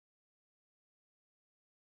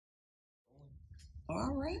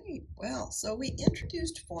All right, well, so we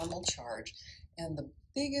introduced formal charge, and the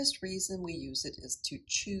biggest reason we use it is to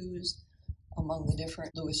choose among the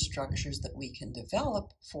different Lewis structures that we can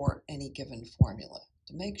develop for any given formula,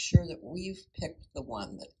 to make sure that we've picked the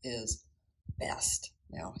one that is best.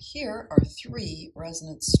 Now, here are three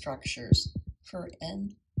resonance structures for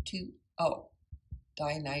N2O,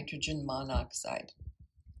 dinitrogen monoxide.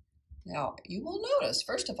 Now, you will notice,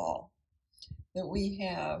 first of all, that we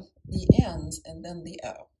have the N's and then the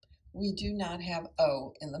O. We do not have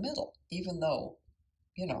O in the middle, even though,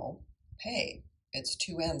 hey, it's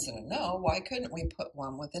two N's and an O. Why couldn't we put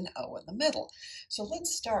one with an O in the middle? So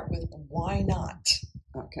let's start with why not?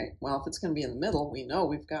 Okay, well, if it's going to be in the middle, we know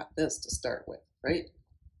we've got this to start with, right?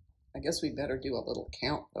 I guess we better do a little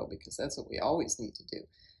count, though, because that's what we always need to do.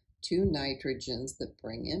 Two nitrogens that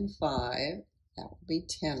bring in 5, that would be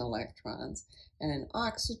 10 electrons, and an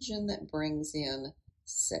oxygen that brings in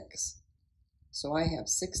 6. So I have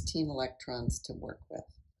 16 electrons to work with.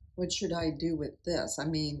 What should I do with this? I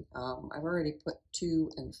mean, I've already put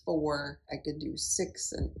 2 and 4. I could do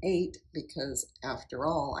 6 and 8 because, after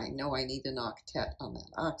all, I know I need an octet on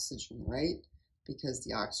that oxygen, right? Because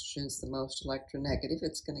the oxygen is the most electronegative,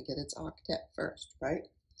 it's going to get its octet first, right?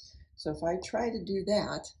 So if I try to do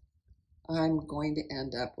that, I'm going to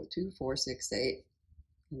end up with 2, 4, 6, 8,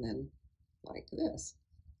 and then like this.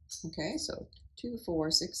 Okay, so 2,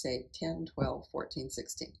 4, 6, 8, 10, 12, 14,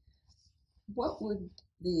 16. What would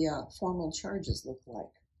the formal charges look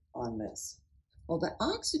like on this? Well, the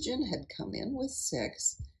oxygen had come in with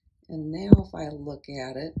 6, and now if I look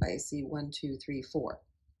at it, I see 1, 2, 3, 4.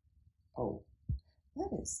 Oh, that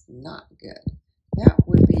is not good. That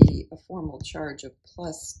would be a formal charge of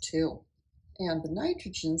 +2. And the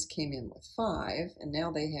nitrogens came in with 5, and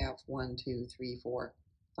now they have 1, 2, 3, 4,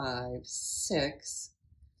 5, 6.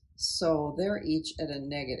 So they're each at a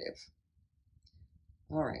negative.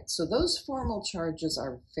 All right, so those formal charges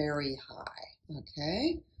are very high,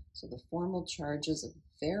 okay? So the formal charges are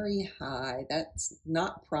very high. That's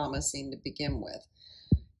not promising to begin with.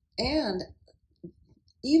 And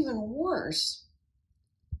even worse,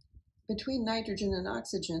 between nitrogen and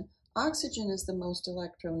oxygen, oxygen is the most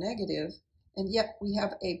electronegative, and yet we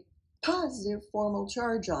have a positive formal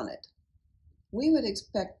charge on it. We would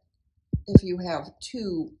expect, if you have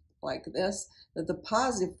 2 like this, that the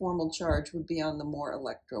positive formal charge would be on the more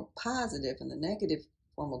electropositive and the negative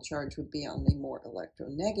formal charge would be on the more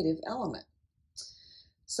electronegative element.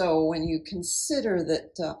 So when you consider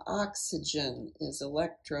that oxygen is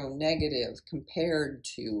electronegative compared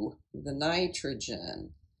to the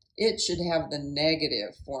nitrogen, it should have the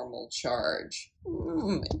negative formal charge.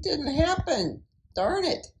 It didn't happen. Darn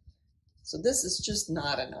it. So this is just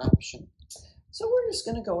not an option. So we're just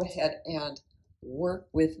going to go ahead and work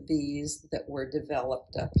with these that were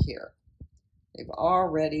developed up here. They've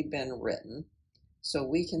already been written, so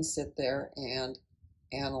we can sit there and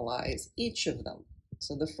analyze each of them.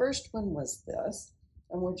 So the first one was this,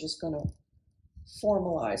 and we're just going to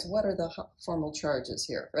formalize. What are the formal charges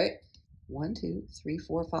here, right? 1, 2, 3,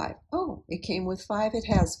 4, 5. Oh, it came with 5. It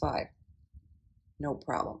has 5. No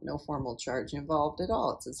problem. No formal charge involved at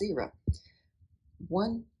all. It's a 0.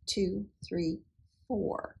 1, 2, 3,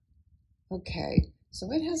 4. Okay, so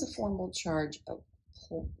it has a formal charge of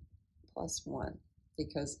 +1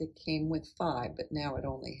 because it came with 5, but now it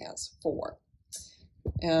only has 4.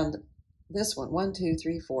 And this one, 1, 2,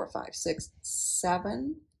 3, 4, 5, 6,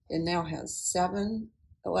 7. It now has 7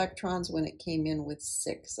 electrons when it came in with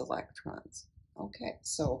 6 electrons. Okay,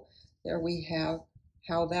 so there we have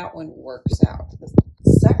how that one works out. The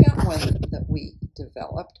second one that we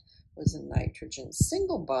developed was a nitrogen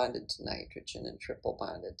single bonded to nitrogen and triple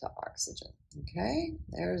bonded to oxygen. Okay,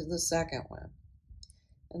 there's the second one.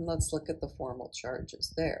 And let's look at the formal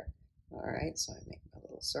charges there. All right, so I make my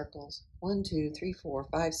little circles. 1, 2, 3, 4,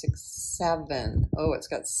 5, 6, 7. Oh, it's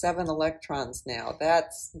got 7 electrons now.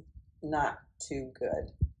 That's not too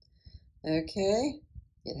good. Okay,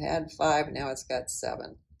 it had 5, now it's got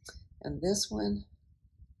 7. And this one,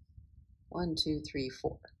 1, 2, 3,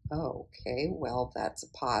 4. Okay, well, that's a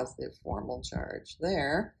positive formal charge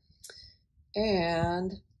there.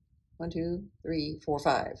 And 1, 2, 3, 4,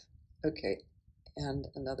 5. Okay, and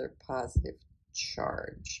another positive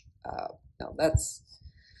charge. Now that's,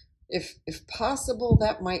 if possible,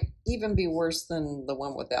 that might even be worse than the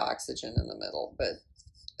one with the oxygen in the middle, but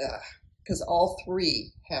because all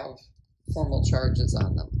 3 have formal charges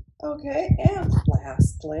on them. Okay, and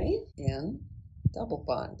lastly, N double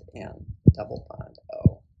bond N double bond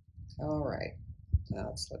O. All right, now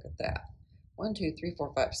let's look at that. 1, 2, 3,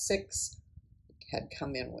 4, 5, 6 had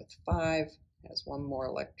come in with 5, has 1 more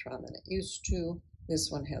electron than it used to. This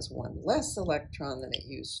one has one less electron than it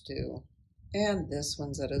used to, and this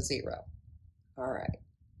one's at a 0. All right,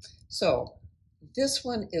 so this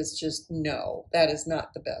one is just no, that is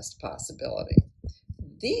not the best possibility.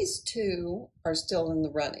 These two are still in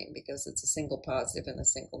the running because it's a single positive and a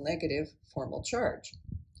single negative formal charge.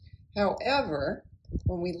 However,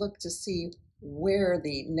 when we look to see where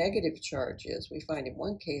the negative charge is, we find in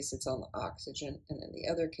one case it's on the oxygen and in the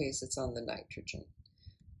other case it's on the nitrogen.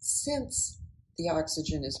 Since the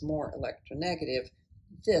oxygen is more electronegative,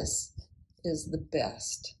 this is the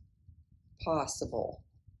best possible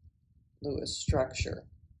Lewis structure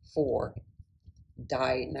for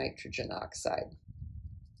dinitrogen oxide.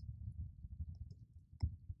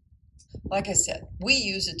 Like I said, we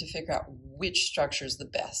use it to figure out which structure is the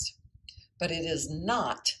best, but it is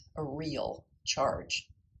not a real charge.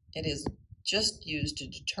 It is just used to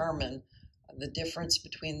determine the difference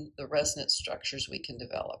between the resonance structures we can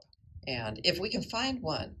develop. And if we can find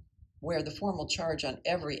one where the formal charge on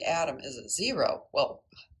every atom is at 0, well,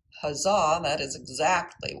 huzzah, that is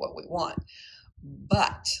exactly what we want.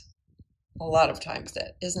 But a lot of times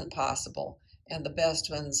that isn't possible, and the best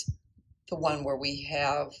one's the one where we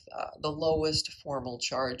have the lowest formal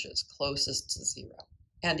charges, closest to 0.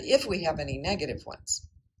 And if we have any negative ones,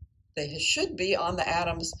 they should be on the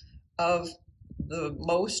atoms of the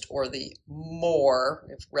most or the more,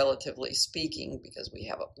 if relatively speaking, because we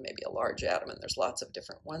have maybe a large atom and there's lots of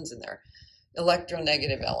different ones in there,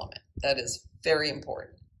 electronegative element. That is very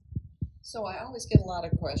important. So I always get a lot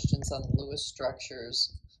of questions on the Lewis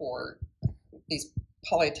structures for these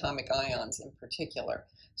polyatomic ions in particular.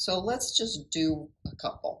 So let's just do a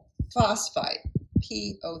couple. Phosphite,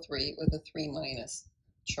 PO3 with a 3-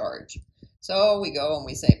 charge. So we go and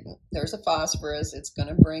we say, there's a phosphorus, it's going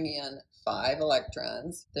to bring in 5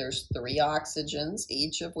 electrons. There's 3 oxygens,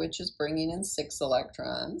 each of which is bringing in 6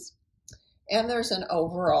 electrons. And there's an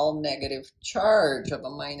overall negative charge of a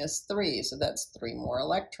 -3, so that's 3 more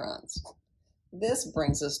electrons. This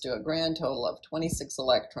brings us to a grand total of 26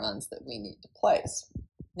 electrons that we need to place.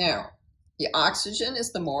 Now, the oxygen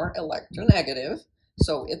is the more electronegative,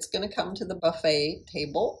 so it's going to come to the buffet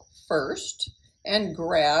table first and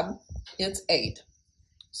grab its 8.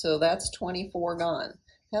 So that's 24 gone.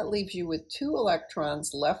 That leaves you with 2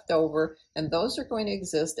 electrons left over, and those are going to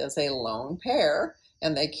exist as a lone pair,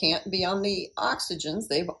 and they can't be on the oxygens.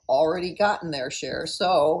 They've already gotten their share,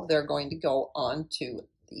 so they're going to go on to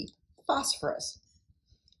the phosphorus.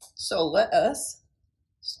 So let us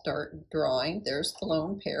start drawing. There's the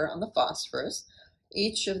lone pair on the phosphorus.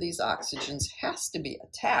 Each of these oxygens has to be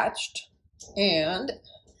attached, and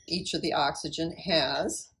each of the oxygen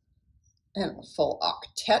has a full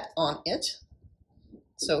octet on it.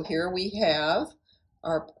 So here we have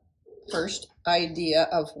our first idea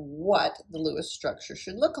of what the Lewis structure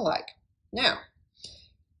should look like. Now,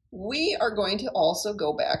 we are going to also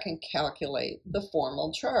go back and calculate the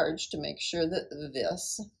formal charge to make sure that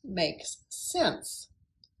this makes sense.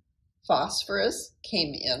 Phosphorus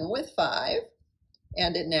came in with 5,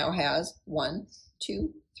 and it now has 1,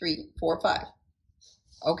 2, 3, 4, 5.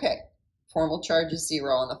 Okay, formal charge is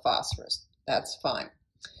 0 on the phosphorus. That's fine.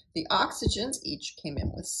 The oxygens each came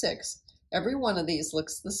in with 6. Every one of these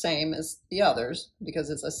looks the same as the others because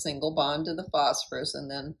it's a single bond to the phosphorus and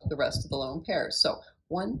then the rest of the lone pairs. So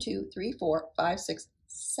 1, 2, 3, 4, 5, 6,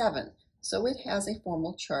 7. So it has a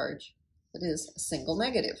formal charge that is a single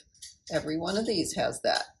negative. Every one of these has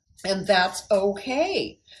that. And that's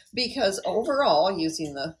okay, because overall,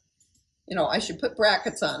 using the, I should put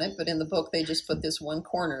brackets on it, but in the book they just put this one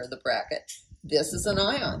corner of the bracket. This is an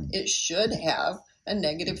ion. It should have a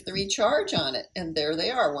 -3 charge on it. And there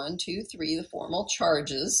they are, 1, 2, 3, the formal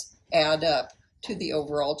charges add up to the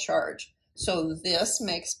overall charge. So this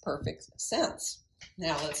makes perfect sense.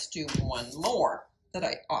 Now let's do one more that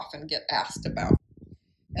I often get asked about.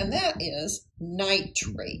 And that is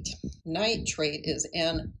nitrate. Nitrate is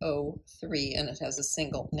NO3 and it has a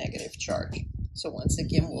single negative charge. So once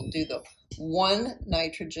again, we'll do the 1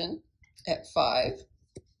 nitrogen at 5.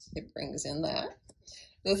 It brings in that.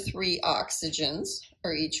 The 3 oxygens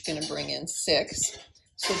are each going to bring in 6.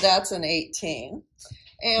 So that's an 18.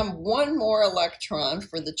 And 1 more electron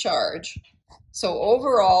for the charge. So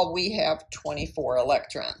overall, we have 24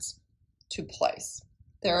 electrons to place.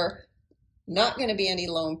 There are not going to be any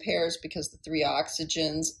lone pairs because the 3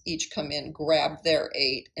 oxygens each come in, grab their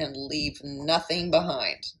 8, and leave nothing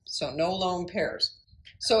behind. So no lone pairs.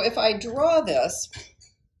 So if I draw this,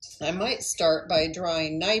 I might start by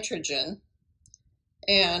drawing nitrogen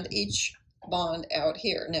and each bond out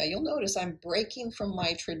here. Now you'll notice I'm breaking from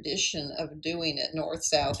my tradition of doing it north,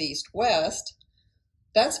 south, east, west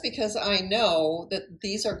That's because I know that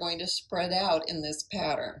these are going to spread out in this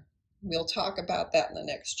pattern. We'll talk about that in the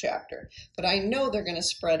next chapter, but I know they're going to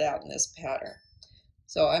spread out in this pattern.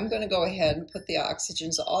 So I'm going to go ahead and put the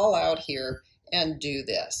oxygens all out here and do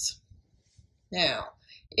this. Now,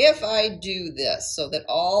 if I do this so that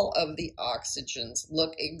all of the oxygens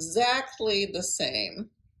look exactly the same,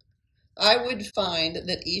 I would find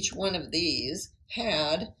that each one of these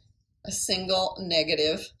had a single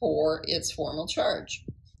negative for its formal charge.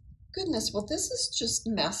 Goodness, well, this is just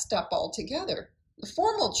messed up altogether. The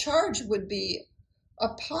formal charge would be a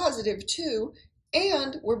positive 2,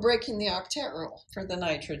 and we're breaking the octet rule for the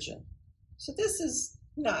nitrogen. So this is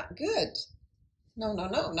not good. No,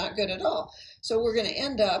 not good at all. So we're going to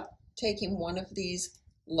end up taking one of these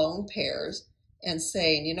lone pairs and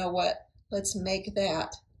saying, you know what, let's make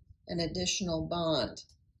that an additional bond.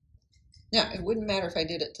 Now, it wouldn't matter if I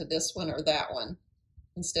did it to this one or that one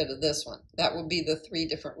instead of this one. That would be the 3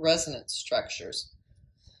 different resonance structures.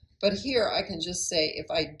 But here I can just say if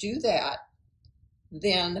I do that,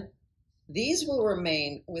 then these will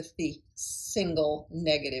remain with the single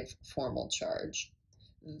negative formal charge.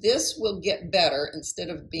 This will get better. Instead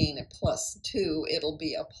of being a +2, it'll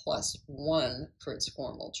be a +1 for its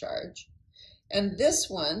formal charge. And this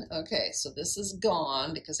one, okay, so this is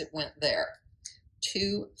gone because it went there.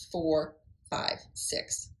 2, 4, 5,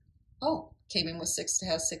 6. Oh, came in with 6,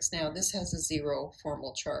 has 6 now. This has a 0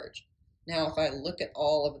 formal charge. Now, if I look at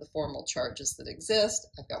all of the formal charges that exist,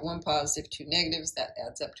 I've got 1 positive, 2 negatives. That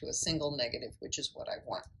adds up to a single negative, which is what I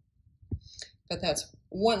want. But that's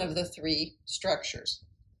one of the 3 structures,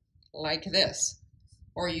 like this.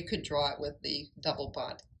 Or you could draw it with the double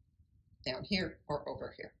bond down here or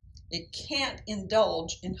over here. It can't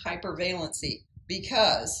indulge in hypervalency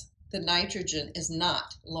because the nitrogen is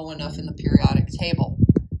not low enough in the periodic table.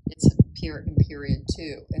 It's in period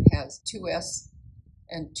 2. It has 2s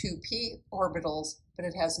and 2p orbitals, but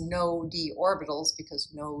it has no d orbitals because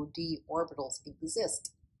no d orbitals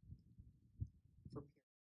exist